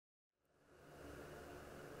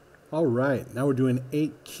All right, now we're doing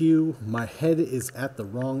 8Q. My head is at the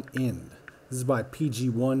wrong end. This is by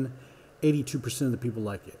PG1. 82% of the people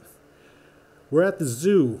like it. We're at the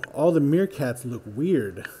zoo. All the meerkats look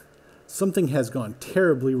weird. Something has gone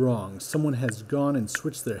terribly wrong. Someone has gone and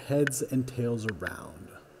switched their heads and tails around.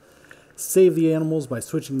 Save the animals by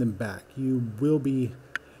switching them back. You will be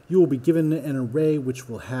given an array which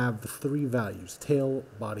will have the 3 values: tail,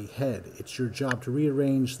 body, head. It's your job to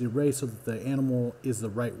rearrange the array so that the animal is the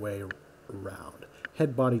right way around.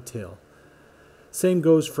 Head, body, tail. Same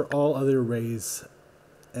goes for all other arrays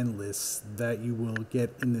and lists that you will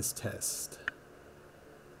get in this test.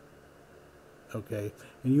 Okay,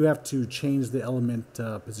 and you have to change the element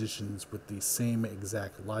positions with the same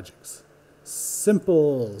exact logics.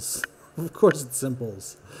 Simples. Of course it's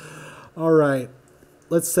simples. All right.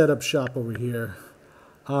 Let's set up shop over here.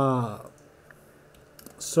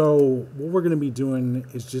 So what we're going to be doing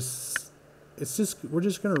is we're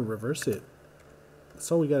just going to reverse it.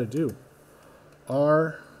 That's all we got to do.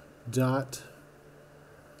 R dot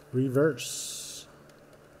reverse.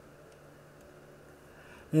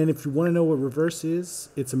 And if you want to know what reverse is,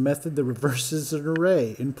 it's a method that reverses an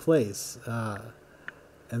array in place. And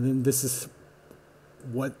then this is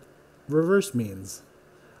what reverse means.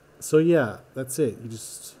 So yeah, that's it. You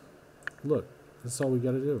just look. That's all we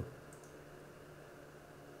got to do.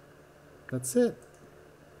 That's it.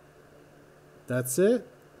 That's it.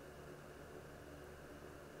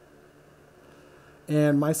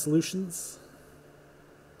 And my solutions,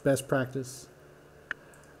 best practice,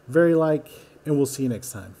 very like, and we'll see you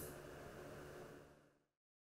next time.